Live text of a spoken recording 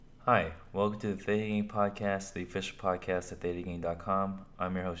Hi, welcome to the Theta Gang Podcast, the official podcast at ThetaGang.com.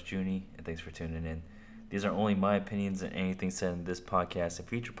 I'm your host, Junie, and thanks for tuning in. These are only my opinions, and anything said in this podcast and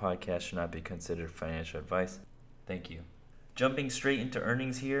future podcasts should not be considered financial advice. Thank you. Jumping straight into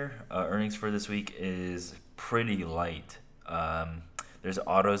earnings here, earnings for this week is pretty light. There's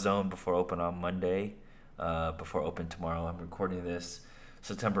AutoZone before open on Monday, before open tomorrow. I'm recording this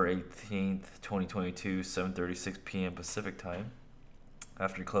September 18th, 2022, 7:36 p.m. Pacific time.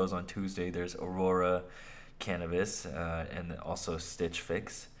 After close on Tuesday, there's Aurora Cannabis and also Stitch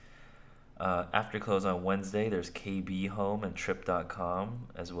Fix. After close on Wednesday, there's KB Home and Trip.com,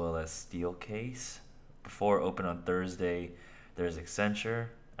 as well as Steelcase. Before open on Thursday, there's Accenture.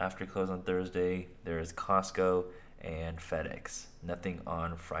 After close on Thursday, there's Costco and FedEx. Nothing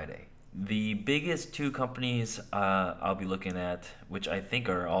on Friday. The biggest two companies I'll be looking at, which I think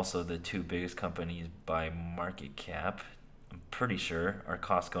are also the two biggest companies by market cap, I'm pretty sure, are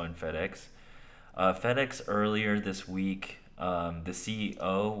Costco and FedEx. FedEx earlier this week, the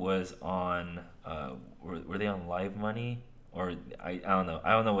CEO was on, were they on Live Money? Or I don't know.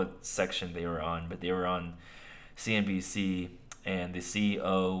 I don't know what section they were on, but they were on CNBC, and the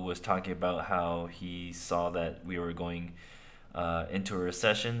CEO was talking about how he saw that we were going into a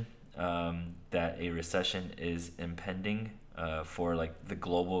recession, that a recession is impending for like the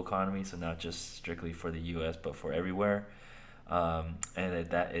global economy, so not just strictly for the U.S. but for everywhere, and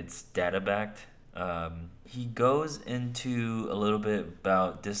that it's data backed. He goes into a little bit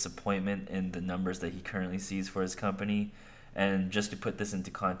about disappointment in the numbers that he currently sees for his company. And just to put this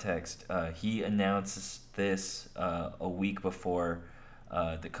into context, he announces this a week before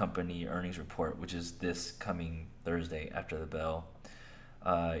the company earnings report, which is this coming Thursday after the bell.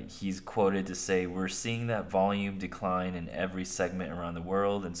 He's quoted to say, "We're seeing that volume decline in every segment around the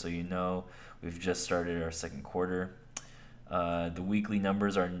world, and so we've just started our second quarter. The weekly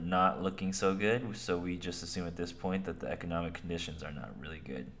numbers are not looking so good, so we just assume at this point that the economic conditions are not really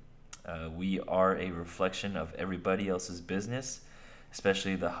good. We are a reflection of everybody else's business,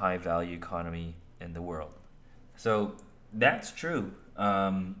 especially the high-value economy in the world." So that's true.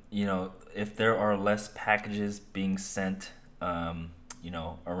 If there are less packages being sent,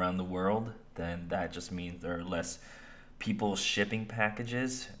 around the world, then that just means there are less people shipping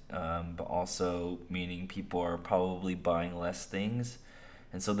packages, but also meaning people are probably buying less things.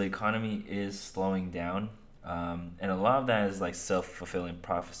 And so the economy is slowing down. And a lot of that is like self-fulfilling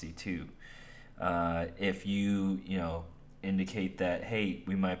prophecy too. If you indicate that, hey,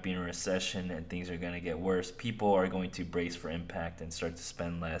 we might be in a recession and things are going to get worse, people are going to brace for impact and start to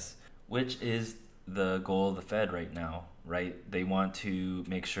spend less, which is the goal of the Fed right now, right? They want to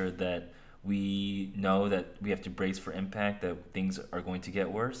make sure that we know that we have to brace for impact, that things are going to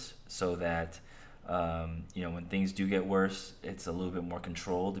get worse, so that when things do get worse, it's a little bit more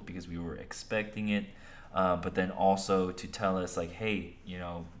controlled because we were expecting it. But then also to tell us like, hey,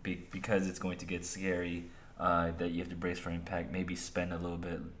 because it's going to get scary, that you have to brace for impact, maybe spend a little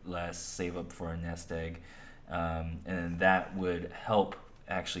bit less, save up for a nest egg, and that would help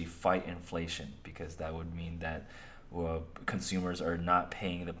actually fight inflation, because that would mean that consumers are not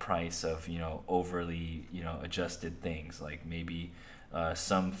paying the price of overly adjusted things, like maybe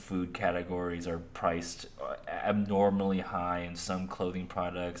some food categories are priced abnormally high, and some clothing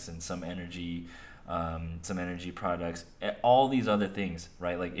products and some energy products, all these other things,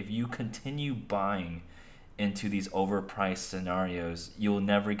 right? Like if you continue buying into these overpriced scenarios, you'll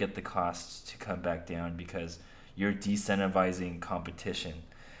never get the costs to come back down, because you're decentivizing competition.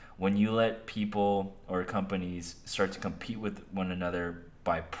 When you let people or companies start to compete with one another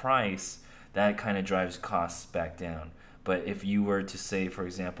by price, that kind of drives costs back down. But if you were to say, for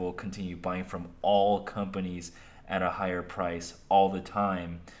example, continue buying from all companies at a higher price all the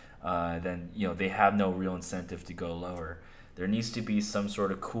time, then they have no real incentive to go lower. There needs to be some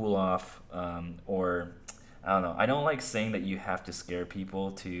sort of cool off, or I don't know. I don't like saying that you have to scare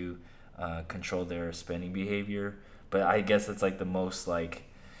people to control their spending behavior, but I guess that's like the most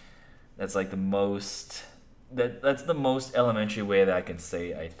that's the most elementary way that I can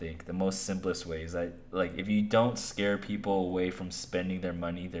say. I think the most simplest way is that, like, if you don't scare people away from spending their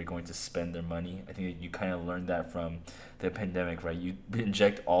money, they're going to spend their money. I think that you kind of learned that from the pandemic, right? You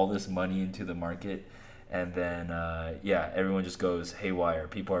inject all this money into the market, and then everyone just goes haywire.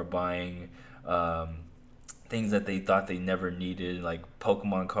 People are buying things that they thought they never needed, like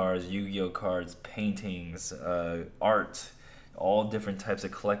Pokemon cards, Yu-Gi-Oh cards, paintings, art, all different types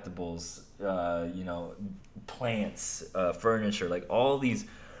of collectibles, plants, furniture, like all these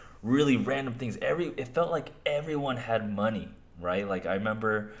really random things. It felt like everyone had money, right? Like I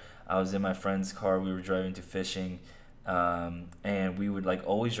remember I was in my friend's car, we were driving to fishing, And we would like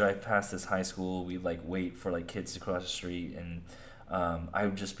always drive past this high school. We'd like wait for like kids to cross the street, and I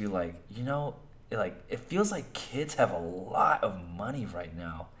would just be like, like it feels like kids have a lot of money right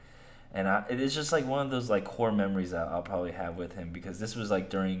now. And it is just like one of those like core memories that I'll probably have with him, because this was like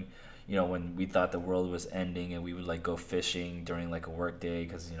during, when we thought the world was ending, and we would like go fishing during like a work day,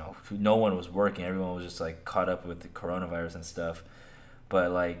 because no one was working, everyone was just like caught up with the coronavirus and stuff.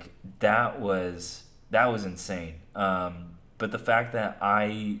 But like that was insane. But the fact that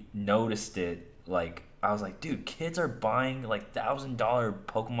I noticed it, like I was like, dude, kids are buying like $1,000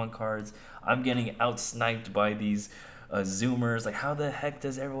 Pokemon cards. I'm getting outsniped by these Zoomers. Like, how the heck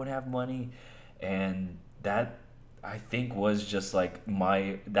does everyone have money? And that, I think, was just like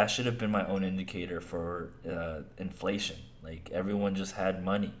that should have been my own indicator for inflation. Like, everyone just had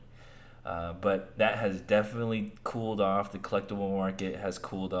money. But that has definitely cooled off. The collectible market has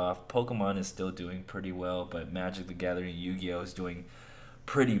cooled off. Pokemon is still doing pretty well, but Magic the Gathering, Yu-Gi-Oh! Is doing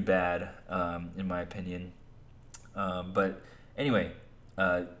pretty bad, in my opinion. But anyway,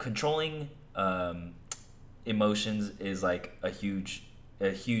 controlling emotions is like a huge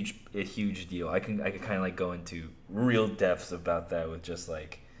deal. I can kind of like go into real depths about that with just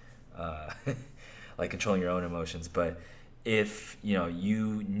like like controlling your own emotions. But if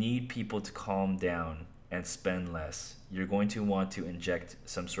you need people to calm down and spend less, you're going to want to inject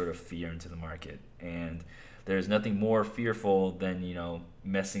some sort of fear into the market. And there's nothing more fearful than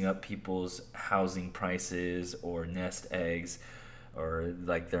messing up people's housing prices or nest eggs or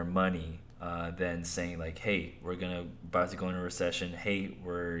like their money, than saying like, hey, we're about to go into a recession. Hey,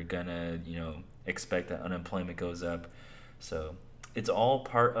 we're gonna expect that unemployment goes up. So it's all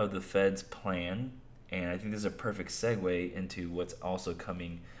part of the Fed's plan. And I think this is a perfect segue into what's also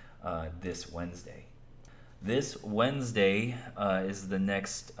coming this Wednesday. This Wednesday is the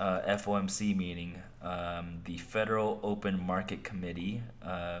next FOMC meeting. The Federal Open Market Committee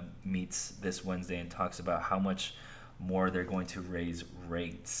meets this Wednesday and talks about how much more they're going to raise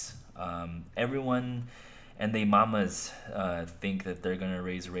rates. Everyone and they mamas think that they're going to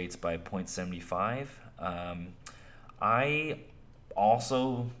raise rates by 0.75. I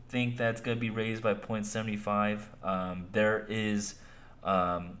also think that's going to be raised by 0.75. There is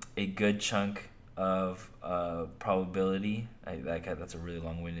a good chunk of probability. That's a really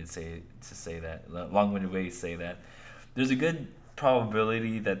long-winded long-winded way to say that. There's a good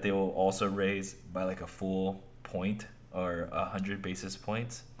probability that they will also raise by like a full point or 100 basis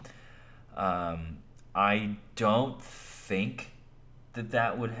points. I don't think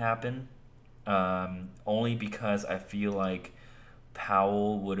that would happen, only because I feel like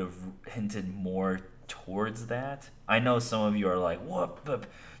Powell would have hinted more towards that. I know some of you are like, what? But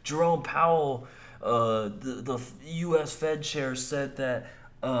Jerome Powell, the U.S. Fed chair, said that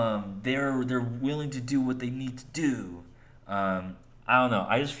they're willing to do what they need to do. I don't know.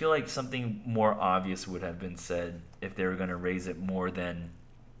 I just feel like something more obvious would have been said if they were going to raise it more than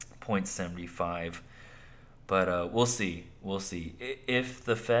 0.75. But we'll see. We'll see. If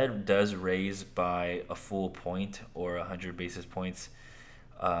the Fed does raise by a full point or 100 basis points,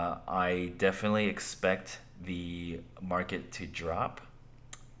 I definitely expect the market to drop.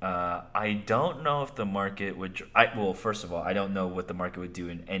 I don't know if the market would. Well, first of all, I don't know what the market would do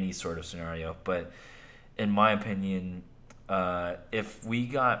in any sort of scenario. But in my opinion, if we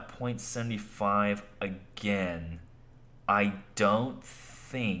got 0.75 again, I don't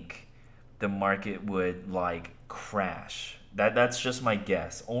think the market would like crash. That's just my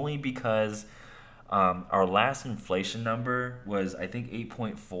guess. Only because our last inflation number was, I think,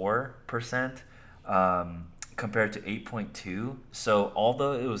 8.4%, compared to 8.2. So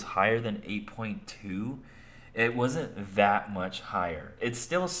although it was higher than 8.2, it wasn't that much higher. It's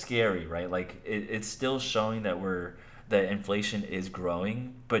still scary, right? Like it's still showing that inflation is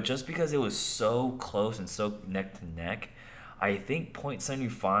growing, but just because it was so close and so neck to neck, I think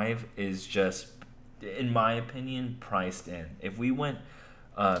 0.75 is just, in my opinion, priced in. If we went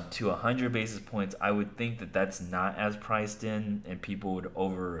to 100 basis points, I would think that that's not as priced in, and people would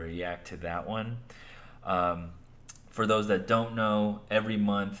overreact to that one. For those that don't know, every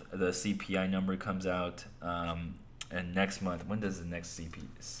month the CPI number comes out, and next month, when does the next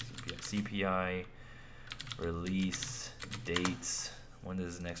CPI release dates? When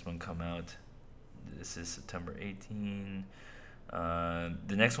does the next one come out? This is September 18.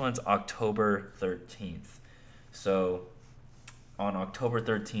 The next one's October 13th. So on October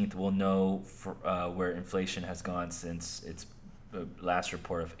 13th, we'll know where inflation has gone since its last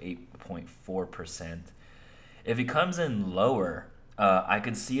report of 8.4%. If it comes in lower, I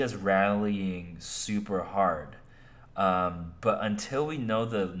could see us rallying super hard. But until we know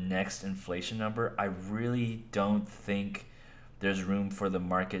the next inflation number, I really don't think there's room for the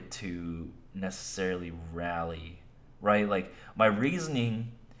market to necessarily rally, right? Like, my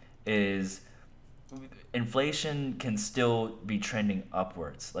reasoning is inflation can still be trending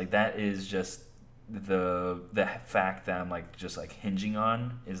upwards. Like, that is just the fact that I'm like just like hinging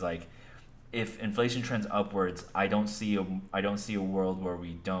on is like, if inflation trends upwards, I don't see a world where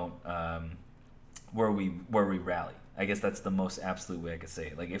we don't where we rally. I guess that's the most absolute way I could say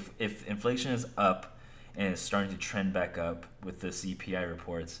it. Like, if inflation is up and it's starting to trend back up with the CPI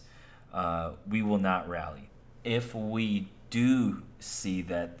reports, we will not rally. If we do see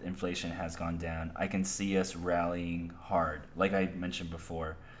that inflation has gone down, I can see us rallying hard, like I mentioned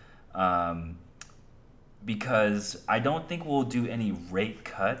before, um, because I don't think we'll do any rate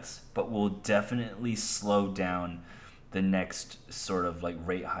cuts, but we'll definitely slow down the next sort of like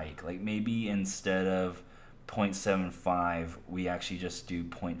rate hike. Like, maybe instead of 0.75, we actually just do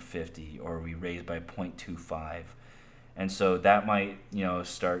 0.50, or we raise by 0.25. And so that might,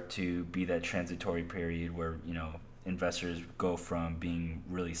 start to be that transitory period where, investors go from being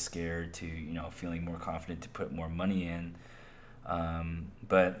really scared to, feeling more confident to put more money in.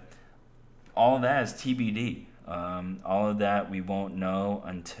 But all of that is TBD. All of that we won't know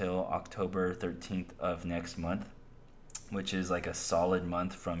until October 13th of next month, which is like a solid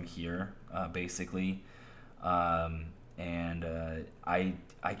month from here, basically. And I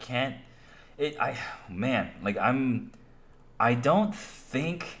can't it I man, like, I don't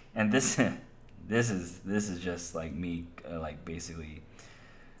think, and this this is just like me, like, basically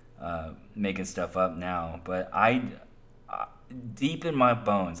making stuff up now, but deep in my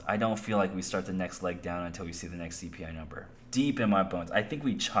bones, I don't feel like we start the next leg down until we see the next CPI number. Deep in my bones, I think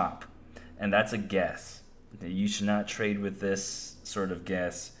we chop, and that's a guess. You should not trade with this sort of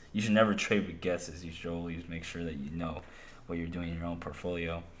guess. You should never trade with guesses. You should always make sure that you know what you're doing in your own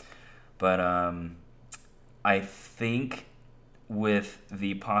portfolio. But I think with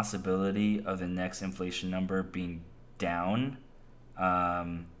the possibility of the next inflation number being down,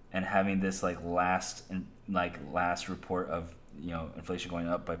 and having this like last report of inflation going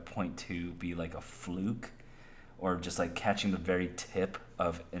up by 0.2 be like a fluke, or just like catching the very tip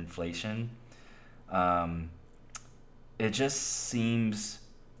of inflation, it just seems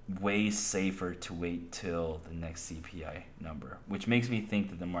way safer to wait till the next CPI number, which makes me think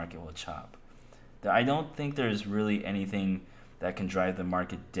that the market will chop. I don't think there's really anything that can drive the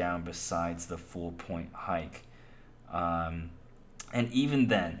market down besides the full point hike. And even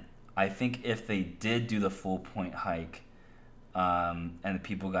then, I think if they did do the full point hike, and the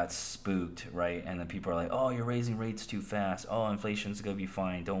people got spooked, right? And the people are like, oh, you're raising rates too fast. Oh, inflation's going to be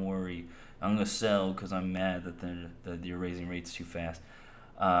fine. Don't worry. I'm going to sell because I'm mad that you're raising rates too fast.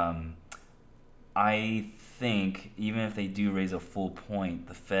 I think even if they do raise a full point,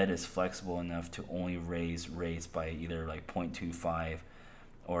 the Fed is flexible enough to only raise rates by either like 0.25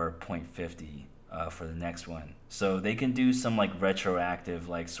 or 0.50 for the next one. So they can do some like retroactive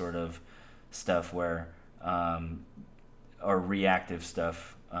like sort of stuff where, or reactive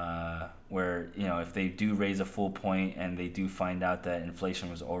stuff, where if they do raise a full point and they do find out that inflation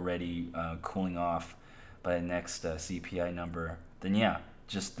was already cooling off by the next CPI number, then yeah,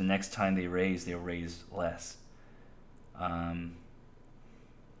 just the next time they'll raise less.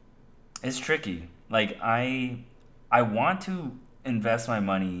 It's tricky. Like, I want to invest my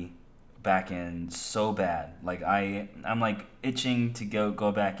money back in so bad. Like, I'm like itching to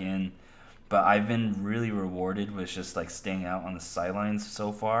go back in, but I've been really rewarded with just like staying out on the sidelines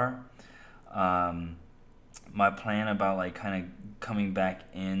so far. My plan about like kind of coming back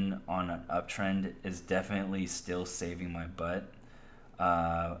in on an uptrend is definitely still saving my butt.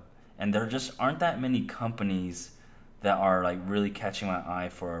 And there just aren't that many companies that are like really catching my eye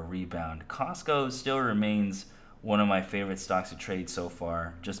for a rebound. Costco still remains one of my favorite stocks to trade so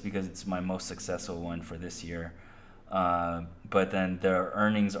far, just because it's my most successful one for this year. But then their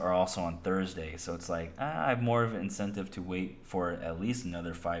earnings are also on Thursday, so it's like I have more of an incentive to wait for at least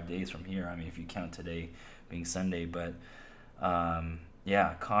another 5 days from here. I mean, if you count today being Sunday, but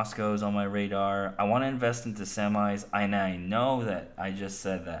yeah, Costco is on my radar. I want to invest into semis, and I know that I just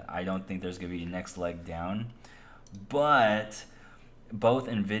said that I don't think there's going to be a next leg down, but both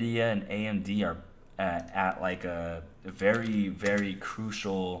NVIDIA and AMD are at like a very, very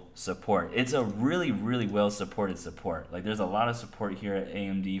crucial support. It's a really, really well supported support. Like, there's a lot of support here at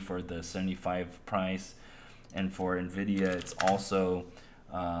AMD for the 75 price, and for NVIDIA, it's also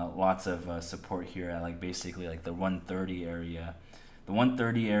lots of support here at like basically like the 130 area. The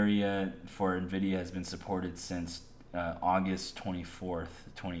 130 area for NVIDIA has been supported since August 24th,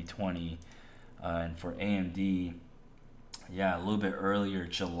 2020. And for AMD, yeah, a little bit earlier,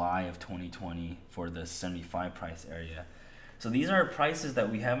 July of 2020 for the 75 price area. So these are prices that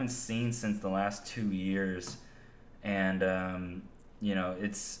we haven't seen since the last 2 years, and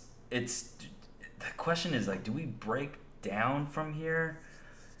it's the question is like, do we break down from here?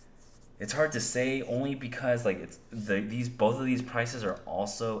 It's hard to say, only because like these both of these prices are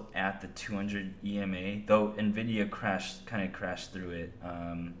also at the 200 EMA, though Nvidia kind of crashed through it.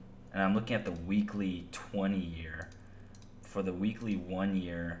 And I'm looking at the weekly 20 year. For the weekly 1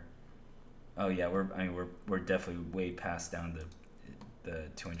 year, oh yeah, we're definitely way past down the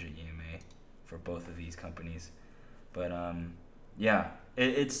 200 EMA for both of these companies. But yeah,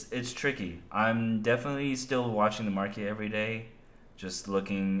 it's tricky. I'm definitely still watching the market every day, just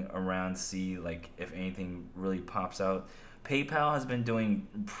looking around, see like if anything really pops out. PayPal has been doing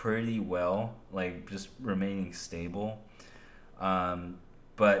pretty well, like just remaining stable.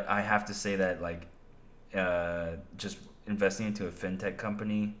 But I have to say that like just investing into a fintech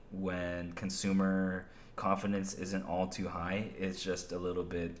company when consumer confidence isn't all too high, it's just a little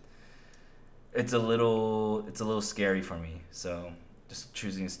bit. It's a little scary for me. So just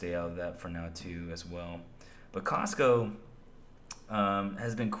choosing to stay out of that for now too as well. But Costco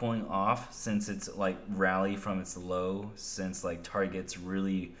has been cooling off since its like rally from its low, since like Target's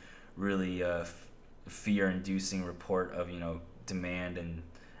really fear-inducing report of demand and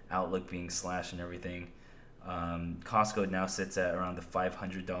outlook being slashed and everything. Costco now sits at around the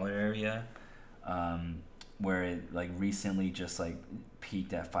 $500 area, where it like recently just like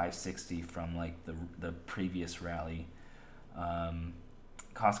peaked at 560 from like the previous rally.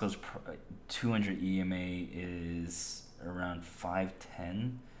 Costco's 200 EMA is around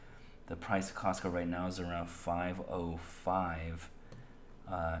 510. The price of Costco right now is around 505.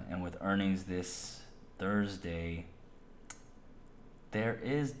 And with earnings this Thursday, there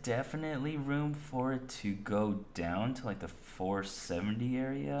is definitely room for it to go down to like the 470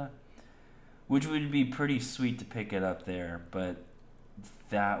 area, which would be pretty sweet to pick it up there, but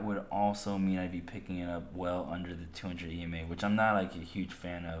that would also mean I'd be picking it up well under the 200 EMA, which I'm not like a huge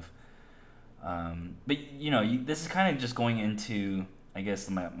fan of. But this is kind of just going into, I guess,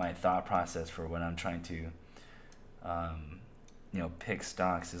 my thought process for when I'm trying to pick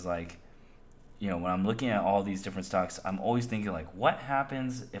stocks is like, when I'm looking at all these different stocks, I'm always thinking like, what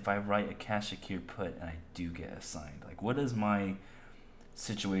happens if I write a cash secured put and I do get assigned? Like, what does my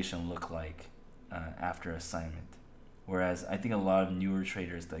situation look like after assignment? Whereas I think a lot of newer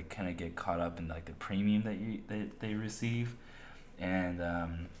traders, they kind of get caught up in like the premium that they receive, and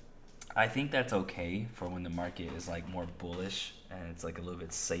I think that's okay for when the market is like more bullish and it's like a little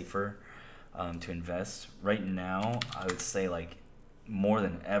bit safer to invest. Right now, I would say like more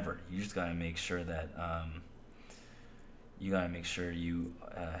than ever, you just gotta make sure that you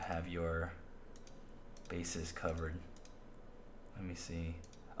have your bases covered. Let me see.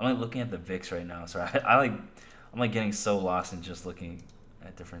 I'm like looking at the VIX right now. Sorry, I'm like getting so lost in just looking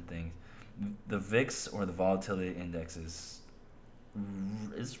at different things. The VIX, or the volatility index, is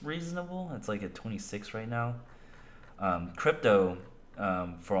reasonable. It's like at 26 right now. Crypto,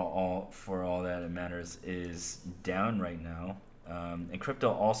 for all that it matters, is down right now. And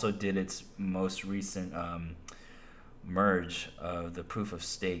crypto also did its most recent merge of the proof of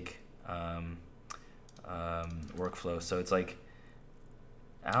stake workflow. So it's like,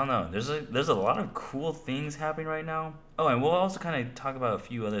 I don't know. There's a lot of cool things happening right now. Oh, and we'll also kind of talk about a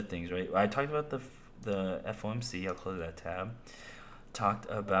few other things, right? I talked about the FOMC. I'll close that tab. Talked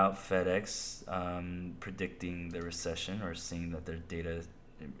about FedEx predicting the recession, or seeing that their data,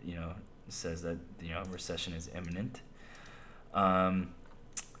 says that recession is imminent.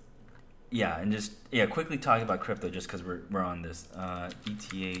 Quickly talking about crypto, just because we're on this.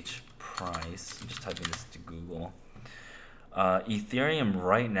 ETH price. I'm just typing this to Google. Ethereum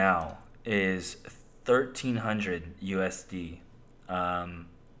right now is 1,300 USD.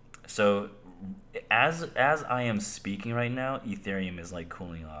 So as I am speaking right now, Ethereum is like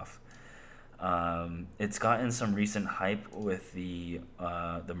cooling off. It's gotten some recent hype with the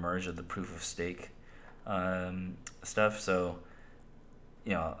merge of the proof of stake stuff. So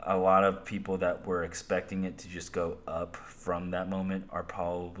a lot of people that were expecting it to just go up from that moment are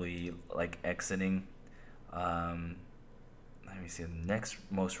probably like exiting. Let me see. The next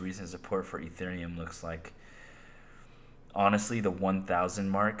most recent support for Ethereum looks like, honestly, the 1,000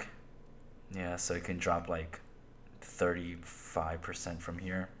 mark. Yeah, so it can drop like 35% from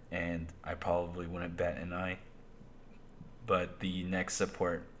here, and I probably wouldn't bet an eye. But the next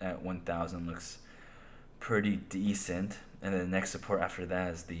support at 1,000 looks pretty decent, and then the next support after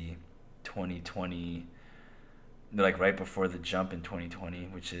that is the 2020, like right before the jump in 2020,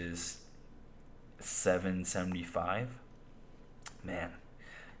 which is 775. man,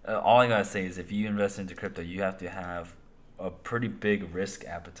 all I gotta say is if you invest into crypto, you have to have a pretty big risk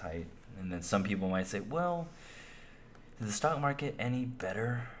appetite. And then some people might say, well, is the stock market any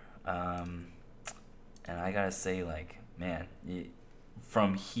better? And I gotta say, like, man,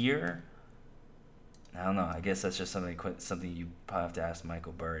 from here, I don't know. I guess that's just something you probably have to ask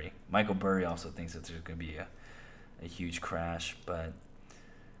Michael Burry. Michael Burry also thinks that there's gonna be a huge crash, but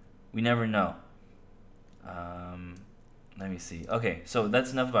we never know. Let me see. Okay, so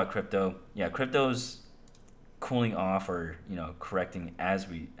that's enough about crypto. Yeah, crypto's cooling off or correcting as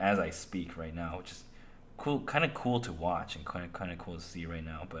I speak right now, which is kind of cool to watch and kind of cool to see right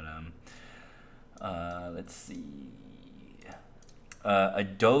now. But let's see.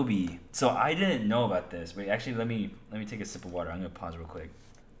 Adobe. So I didn't know about this. Wait, actually, let me take a sip of water. I'm gonna pause real quick.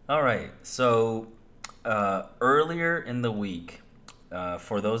 All right. So earlier in the week,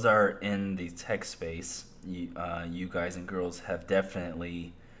 for those that are in the tech space, you guys and girls have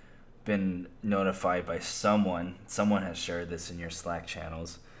definitely been notified by someone. Someone has shared this in your Slack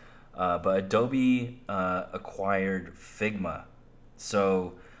channels. But Adobe acquired Figma.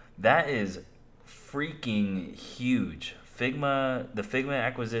 So that is freaking huge. The Figma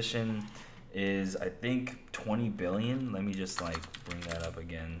acquisition is, I think, 20 billion. Let me just bring that up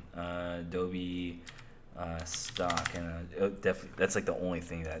again. Adobe stock, and definitely that's the only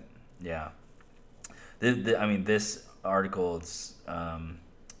thing that, yeah. I mean, this article's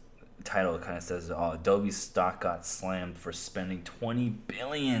title kind of says it all. Adobe's stock got slammed for spending 20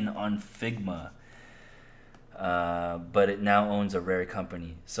 billion on Figma. But it now owns a rare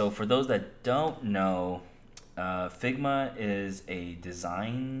company. So for those that don't know, Figma is a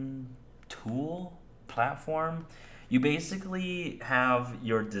design tool platform. You basically have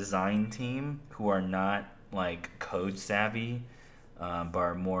your design team who are not code savvy, but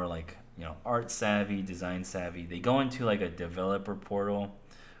are more art savvy, design savvy. They go into a developer portal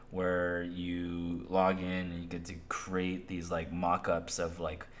where you log in and you get to create these mock-ups of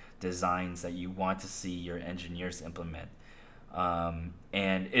designs that you want to see your engineers implement.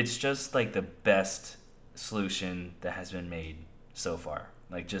 And it's just the best solution that has been made so far.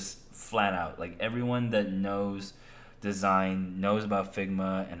 Just flat out. Everyone that knows design knows about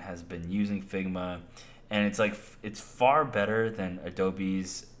Figma and has been using Figma. And it's far better than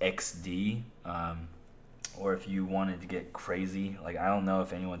Adobe's XD. Or if you wanted to get crazy, I don't know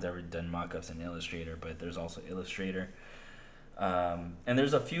if anyone's ever done mockups in Illustrator, but there's also Illustrator. And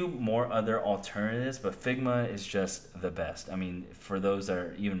there's a few more other alternatives, but Figma is just the best. I mean, for those that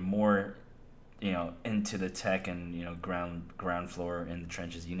are even more, into the tech and, ground floor in the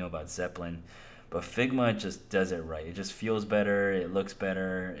trenches, about Zeppelin. But Figma just does it right. It just feels better. It looks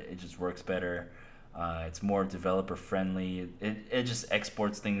better. It just works better. It's more developer friendly. It just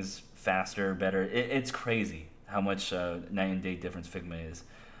exports things faster, better. It's crazy how much night and day difference Figma is.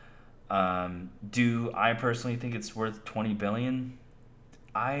 Do I personally think it's worth 20 billion?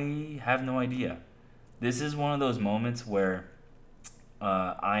 I have no idea. This is one of those moments where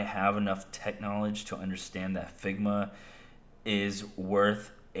I have enough tech knowledge to understand that Figma is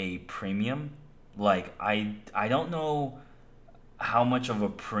worth a premium. I don't know how much of a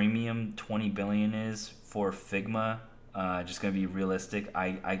premium 20 billion is for Figma. Just gonna be realistic.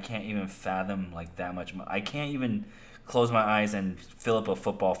 I can't even fathom that much. I can't even close my eyes and fill up a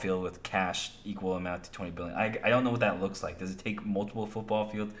football field with cash equal amount to 20 billion. I don't know what that looks like. Does it take multiple football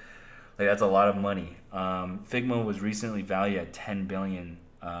fields? That's a lot of money. Figma was recently valued at 10 billion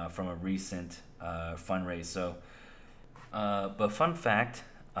from a recent fundraise. So, but fun fact,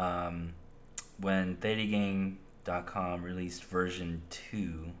 when ThetaGang.com released version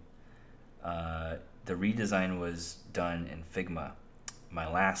 2, the redesign was done in Figma. My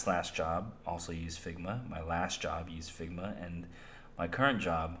last job also used Figma. My last job used Figma, and my current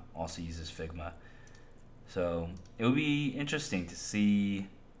job also uses Figma. So it would be interesting to see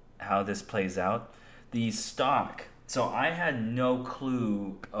how this plays out. The stock. So I had no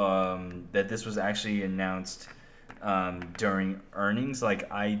clue that this was actually announced during earnings.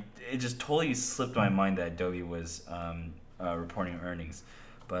 It just totally slipped my mind that Adobe was reporting earnings.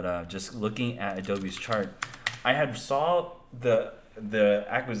 But just looking at Adobe's chart, I had saw the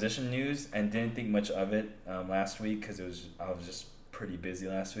acquisition news and didn't think much of it last week because I was just pretty busy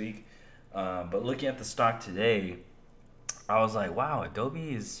last week. But looking at the stock today, I was like, wow,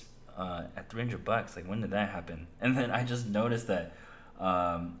 Adobe is at $300. When did that happen? And then I just noticed that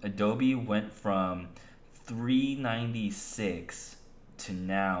Adobe went from $396 to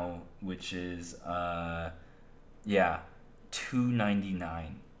now, which is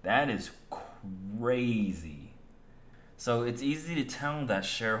 $299. That is crazy. So it's easy to tell that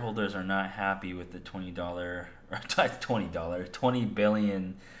shareholders are not happy with the $20 or $20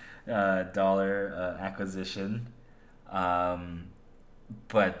 billion dollar acquisition.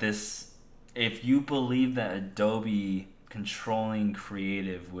 But this, if you believe that Adobe controlling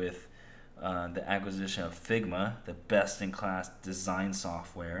creative with the acquisition of Figma, the best-in-class design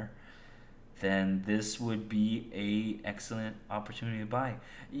software, then this would be a excellent opportunity to buy.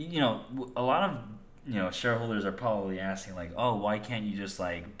 A lot of shareholders are probably asking like, oh, why can't you just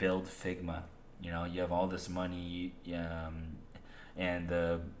like build Figma? You have all this money, and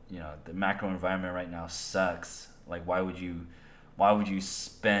the macro environment right now sucks. Like, why would you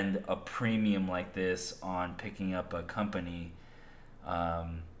spend a premium like this on picking up a company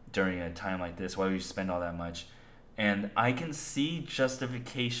during a time like this? Why would you spend all that much? And I can see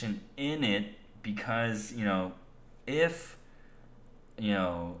justification in it because if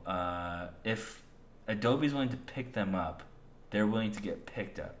if Adobe's willing to pick them up, they're willing to get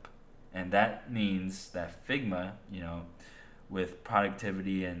picked up, and that means that Figma, with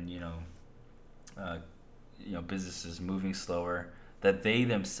productivity and businesses moving slower, that they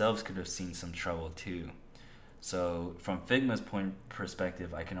themselves could have seen some trouble too. So from Figma's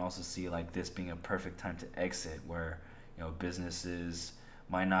perspective, I can also see like this being a perfect time to exit, where businesses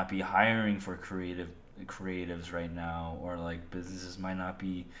might not be hiring for creatives right now, or like businesses might not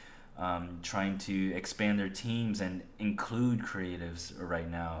be trying to expand their teams and include creatives right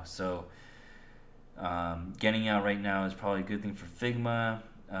now. So getting out right now is probably a good thing for Figma.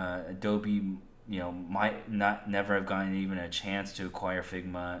 Adobe might never have gotten even a chance to acquire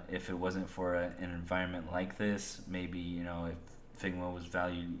Figma if it wasn't for an environment like this. Maybe if Figma was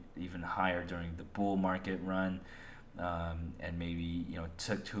valued even higher during the bull market run, and maybe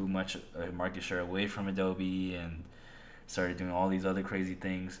took too much market share away from Adobe and started doing all these other crazy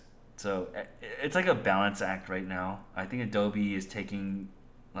things. So it's like a balance act right now. I think Adobe is taking,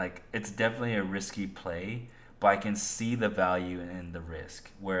 like, it's definitely a risky play, but I can see the value in the risk.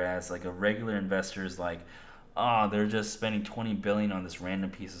 Whereas like a regular investor is like, oh, they're just spending $20 billion on this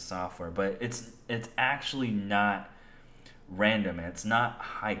random piece of software. But it's actually not random, and it's not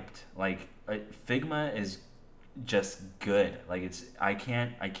hyped. Like Figma is just good. Like I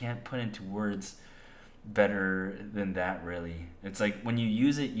can't put into words better than that, really. It's like when you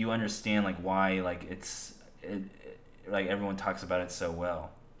use it, you understand like why like like everyone talks about it so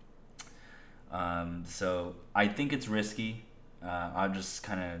well. So I think it's risky. I'll just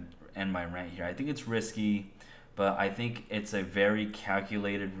kind of end my rant here. I think it's risky, but I think it's a very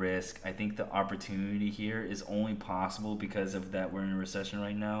calculated risk. I think the opportunity here is only possible because of that we're in a recession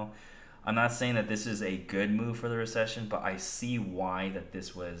right now. I'm not saying that this is a good move for the recession, but I see why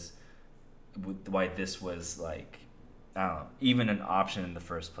this was like, I don't know, even an option in the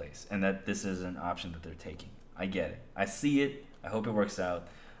first place, and that this is an option that they're taking. I get it. I see it. I hope it works out.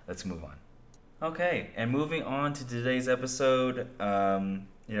 Let's move on. Okay, and moving on to today's episode,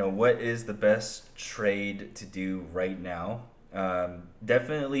 what is the best trade to do right now?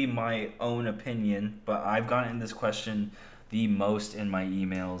 Definitely my own opinion, but I've gotten this question the most in my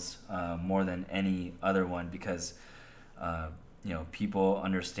emails, more than any other one, because people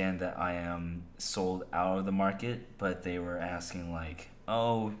understand that I am sold out of the market, but they were asking like,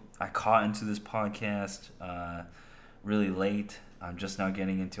 oh, I caught into this podcast really late. I'm just now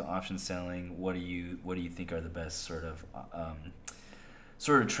getting into option selling. What do you think are the best sort of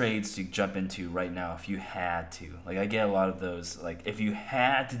trades to jump into right now if you had to? Like, I get a lot of those, like, if you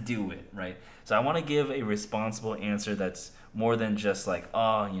had to do it, right? So I want to give a responsible answer that's more than just like,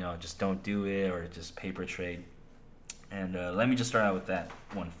 oh, just don't do it or just paper trade. And let me just start out with that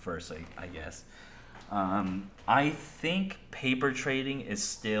one first, I guess. I think paper trading is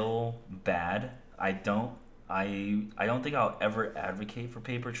still bad. I don't think I'll ever advocate for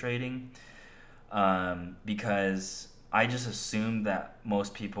paper trading, because I just assume that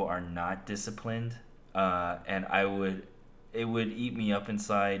most people are not disciplined, and it would eat me up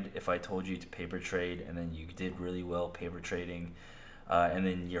inside if I told you to paper trade and then you did really well paper trading, and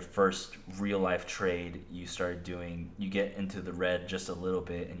then your first real life trade you get into the red just a little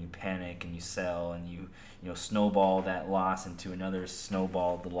bit and you panic and you sell and you snowball that loss into another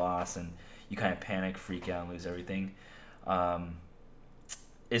snowball of the loss, and you kind of panic, freak out, and lose everything.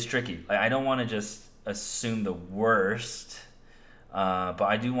 It's tricky. I don't want to just assume the worst, but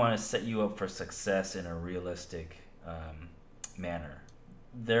I do want to set you up for success in a realistic manner.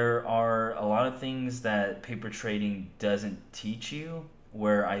 There are a lot of things that paper trading doesn't teach you,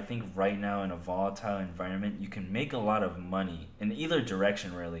 where I think right now in a volatile environment, you can make a lot of money in either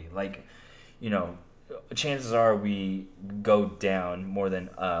direction, really. Like, chances are we go down more than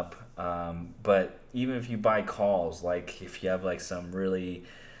up. But even if you buy calls, like if you have like some really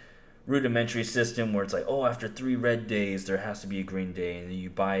rudimentary system where it's like, oh, after 3 red days there has to be a green day, and then you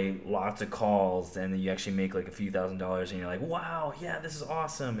buy lots of calls, and then you actually make like a few $1,000s, and you're like, wow, yeah, this is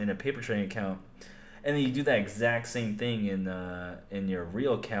awesome, in a paper trading account. And then you do that exact same thing in your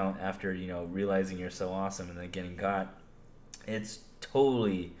real account after, realizing you're so awesome and then getting got. It's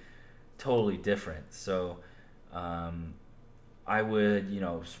totally different. So I would,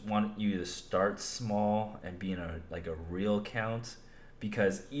 want you to start small and be in a real account,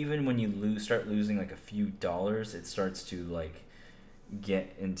 because even when you start losing like a few dollars, it starts to like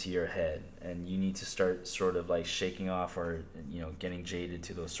get into your head, and you need to start sort of like shaking off, or getting jaded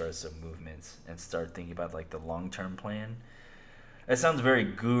to those sorts of movements, and start thinking about like the long-term plan. It sounds very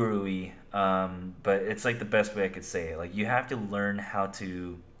guru-y, but it's like the best way I could say it. Like, you have to learn how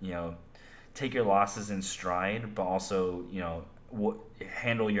to take your losses in stride, but also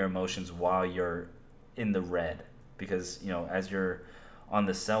handle your emotions while you're in the red, because as you're on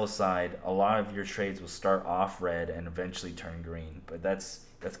the sell side, a lot of your trades will start off red and eventually turn green. But that's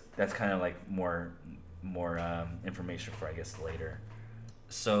kind of like more information for, I guess, later.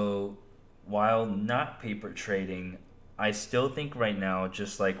 So while not paper trading, I still think right now,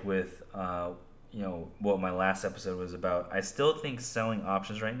 just like with what my last episode was about, I still think selling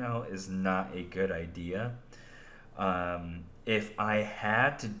options right now is not a good idea. If I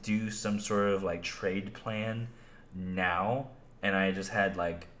had to do some sort of like trade plan now, and I just had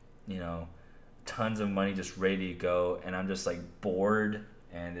like, tons of money just ready to go, and I'm just like bored,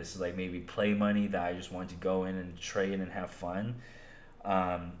 and this is like maybe play money that I just want to go in and trade and have fun,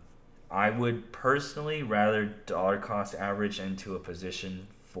 I would personally rather dollar cost average into a position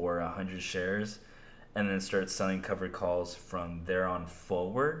for 100 shares, and then start selling covered calls from there on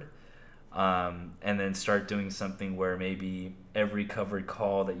forward. And then start doing something where maybe every covered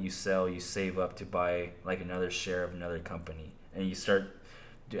call that you sell, you save up to buy like another share of another company, and you start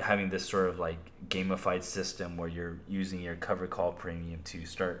having this sort of like gamified system where you're using your covered call premium to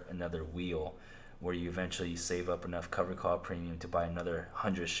start another wheel, where you eventually save up enough covered call premium to buy another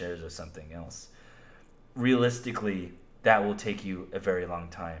 100 shares of something else. Realistically, that will take you a very long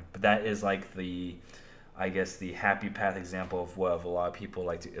time, but that is like the happy path example of what a lot of people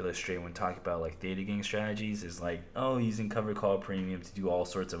like to illustrate when talking about like data game strategies, is like, oh, using covered call premium to do all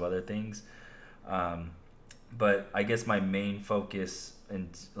sorts of other things. But I guess my main focus in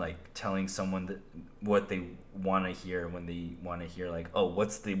like telling someone that what they want to hear, when they want to hear like, oh,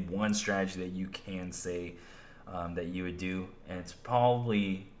 what's the one strategy that you can say that you would do, and it's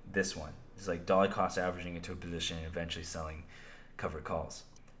probably this one. It's like dollar cost averaging into a position and eventually selling covered calls.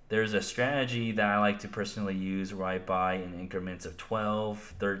 There's a strategy that I like to personally use where I buy in increments of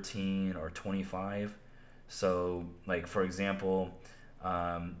 12, 13, or 25. So, like, for example,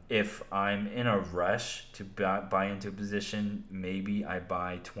 if I'm in a rush to buy into a position, maybe I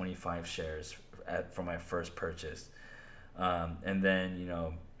buy 25 shares for my first purchase. And then,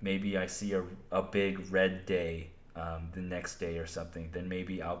 maybe I see a big red day the next day or something, then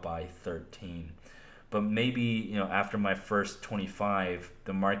maybe I'll buy 13. But maybe, after my first 25,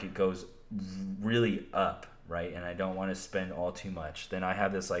 the market goes really up, right? And I don't want to spend all too much. Then I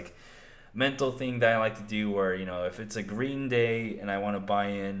have this like mental thing that I like to do where, if it's a green day and I want to buy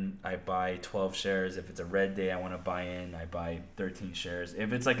in, I buy 12 shares. If it's a red day I want to buy in, I buy 13 shares.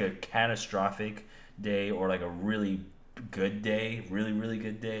 If it's like a catastrophic day or like a really good day, really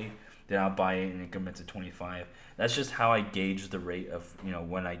good day, then I'll buy it in increments of 25. That's just how I gauge the rate of,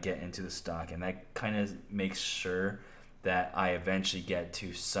 when I get into the stock. And that kind of makes sure that I eventually get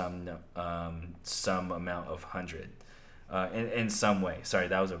to some amount of 100 in some way. Sorry,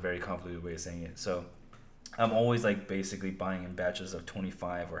 that was a very convoluted way of saying it. So I'm always like basically buying in batches of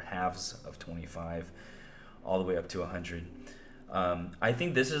 25 or halves of 25 all the way up to 100. I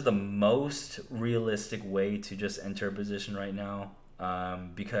think this is the most realistic way to just enter a position right now,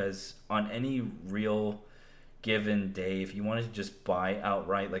 because on any real given day, if you wanted to just buy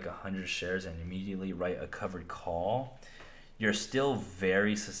outright like 100 shares and immediately write a covered call, you're still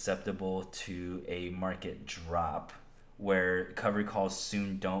very susceptible to a market drop where covered calls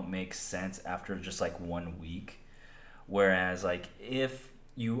soon don't make sense after just like 1 week. Whereas like if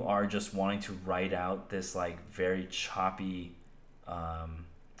you are just wanting to write out this like very choppy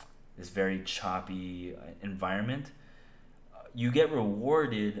environment, you get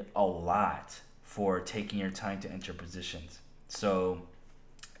rewarded a lot for taking your time to enter positions. So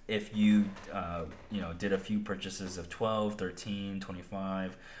if you did a few purchases of 12, 13,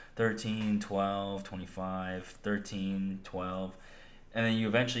 25, 13, 12, 25, 13, 12, and then you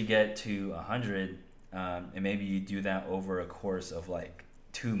eventually get to 100, and maybe you do that over a course of like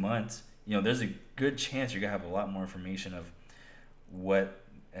 2 months, there's a good chance you're gonna have a lot more information of what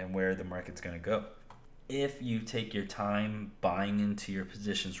and where the market's going to go. If you take your time buying into your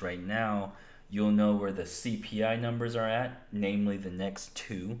positions right now, you'll know where the CPI numbers are at, namely the next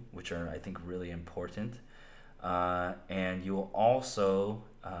two, which are, I think, really important. And you'll also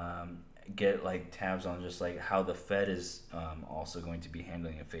get like tabs on just like how the Fed is also going to be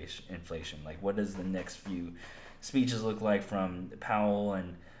handling inflation. Like, what does the next few speeches look like from Powell,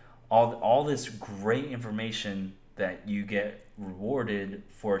 and all this great information that you get rewarded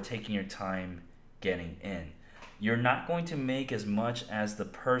for taking your time getting in. You're not going to make as much as the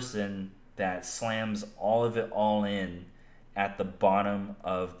person that slams all of it all in at the bottom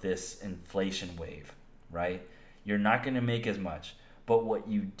of this inflation wave, right? You're not going to make as much. But what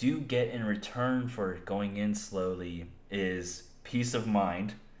you do get in return for going in slowly is peace of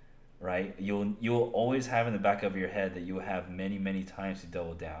mind, right? You'll always have in the back of your head that you will have many, many times to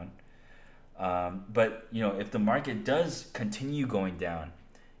double down. But if the market does continue going down,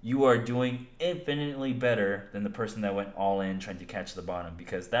 you are doing infinitely better than the person that went all in trying to catch the bottom,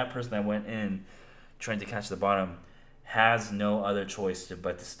 because that person that went in trying to catch the bottom has no other choice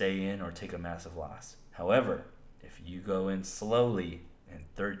but to stay in or take a massive loss. However, if you go in slowly in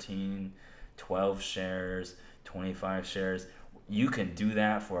 13, 12 shares, 25 shares, you can do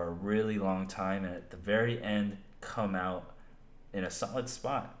that for a really long time and at the very end come out in a solid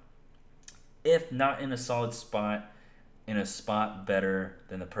spot. If not in a solid spot, in a spot better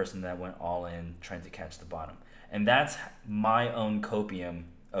than the person that went all in trying to catch the bottom. And that's my own copium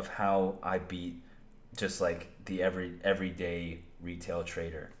of how I beat just like the everyday retail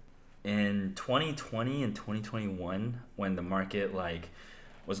trader. In 2020 and 2021, when the market like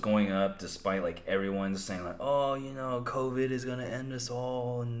was going up despite like everyone saying like, oh, COVID is gonna end us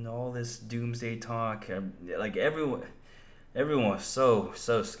all and all this doomsday talk, like everyone was so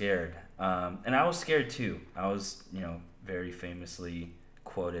scared, and I was scared too. I was very famously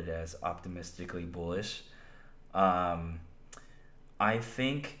quoted as optimistically bullish. I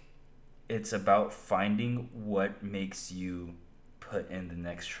think it's about finding what makes you put in the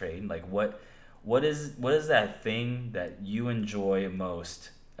next trade. Like what is that thing that you enjoy most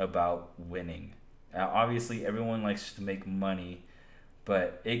about winning? Obviously everyone likes to make money,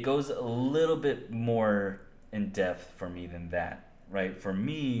 but it goes a little bit more in depth for me than that, right? For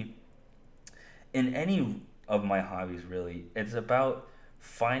me, in any of my hobbies, really, it's about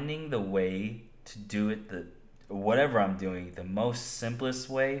finding the way to do it, whatever I'm doing, the most simplest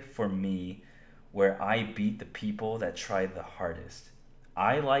way for me, where I beat the people that try the hardest.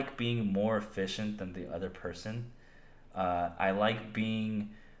 I like being more efficient than the other person. I like being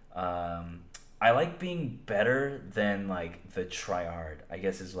better than like the tryhard, I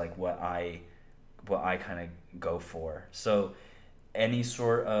guess, is like what I kind of go for. So any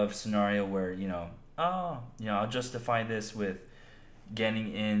sort of scenario where I'll justify this with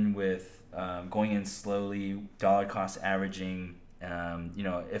getting in with going in slowly, dollar cost averaging.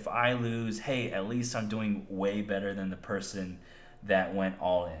 If I lose, hey, at least I'm doing way better than the person that went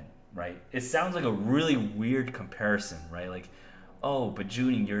all in, right? It sounds like a really weird comparison, right? Like, oh, but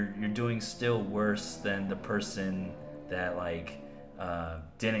Junie, you're doing still worse than the person that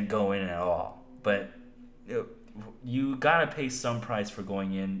didn't go in at all. But you gotta pay some price for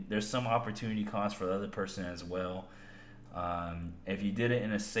going in. There's some opportunity cost for the other person as well. If you did it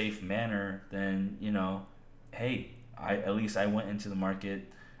in a safe manner, then hey, at least I went into the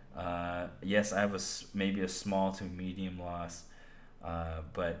market. Yes, I have maybe a small to medium loss,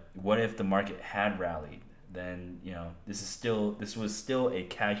 but what if the market had rallied? Then this was still a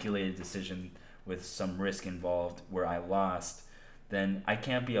calculated decision with some risk involved where I lost. Then I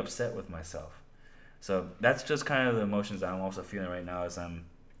can't be upset with myself. So that's just kind of the emotions that I'm also feeling right now, as I'm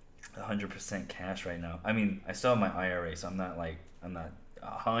 100% cash right now. I mean, I still have my IRA, so I'm not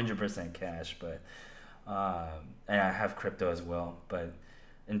 100% cash, but and I have crypto as well. But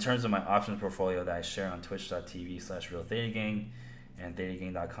in terms of my options portfolio that I share on twitch.tv/realthetagang and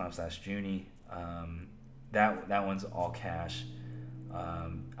thetagang.com/Junie, that one's all cash.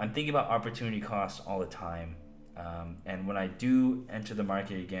 I'm thinking about opportunity costs all the time, and when I do enter the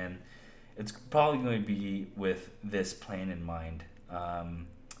market again, it's probably going to be with this plan in mind.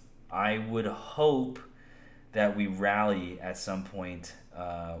 I would hope that we rally at some point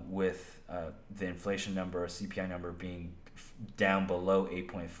with the inflation number or CPI number being down below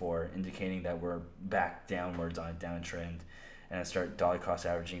 8.4, indicating that we're back downwards on a downtrend, and I start dollar cost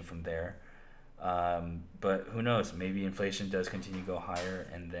averaging from there. But who knows? Maybe inflation does continue to go higher,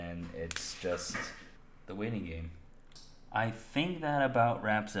 and then it's just the waiting game. I think that about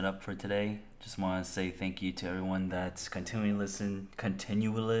wraps it up for today. Just want to say thank you to everyone that's continuing to listen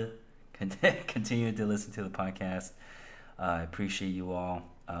to the podcast. I appreciate you all.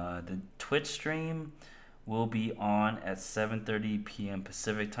 The Twitch stream will be on at 7:30 p.m.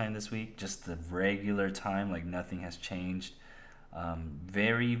 Pacific time this week, just the regular time, like nothing has changed.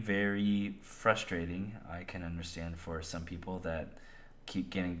 Very, very frustrating. I can understand for some people that keep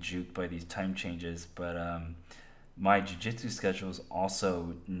getting juked by these time changes, but my jiu-jitsu schedule is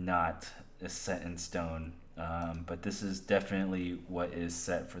also not set in stone. But this is definitely what is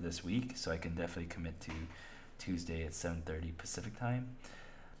set for this week, so I can definitely commit to Tuesday at 7:30 Pacific time.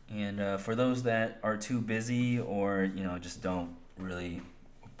 And for those that are too busy or just don't really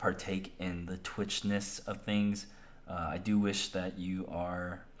partake in the Twitchness of things, I do wish that you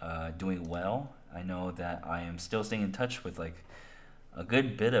are doing well. I know that I am still staying in touch with like a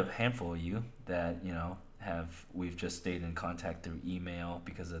good bit of handful of you that we've just stayed in contact through email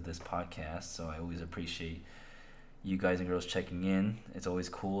because of this podcast. So I always appreciate you guys and girls checking in. It's always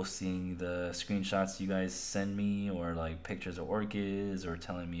cool seeing the screenshots you guys send me, or like pictures of orchids, or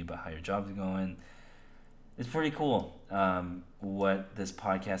telling me about how your job's going. It's pretty cool what this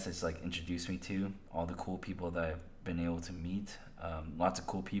podcast has like introduced me to, all the cool people that I've been able to meet. Lots of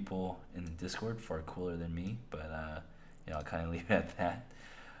cool people in the Discord, far cooler than me, but I'll kind of leave it at that.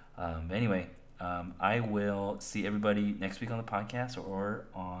 Anyway, I will see everybody next week on the podcast or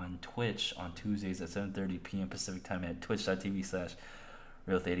on Twitch on Tuesdays at 7:30 p.m. Pacific time at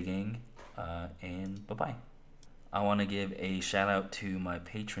twitch.tv/RealThetaGang. And bye-bye. I want to give a shout out to my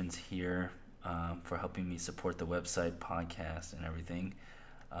patrons here for helping me support the website, podcast, and everything.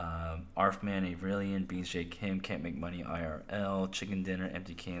 Arfman, Avrilian, Beans J. Kim, Can't Make Money IRL, Chicken Dinner,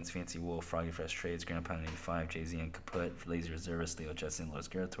 Empty Cans, Fancy Wolf, Froggy Fresh Trades, Grandpa 85, Jay-Z and Kaput, Lazy Reservist, Leo Justin, Lois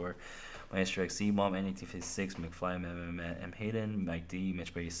Garator, Maestro X, Bomb, N1856, McFly, M. Hayden, Mike D,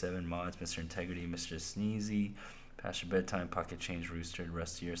 Mitch 87, Mods, Mr. Integrity, Mr. Sneezy, Pastor Bedtime, Pocket Change, Rooster,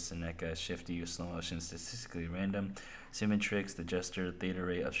 Rustier, Seneca, Shifty, Slow Motion, Statistically Random, Simon Tricks, The Jester, Theta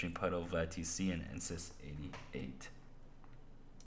Ray, Upstream Puddle, Vlad TC, and Ensis 88.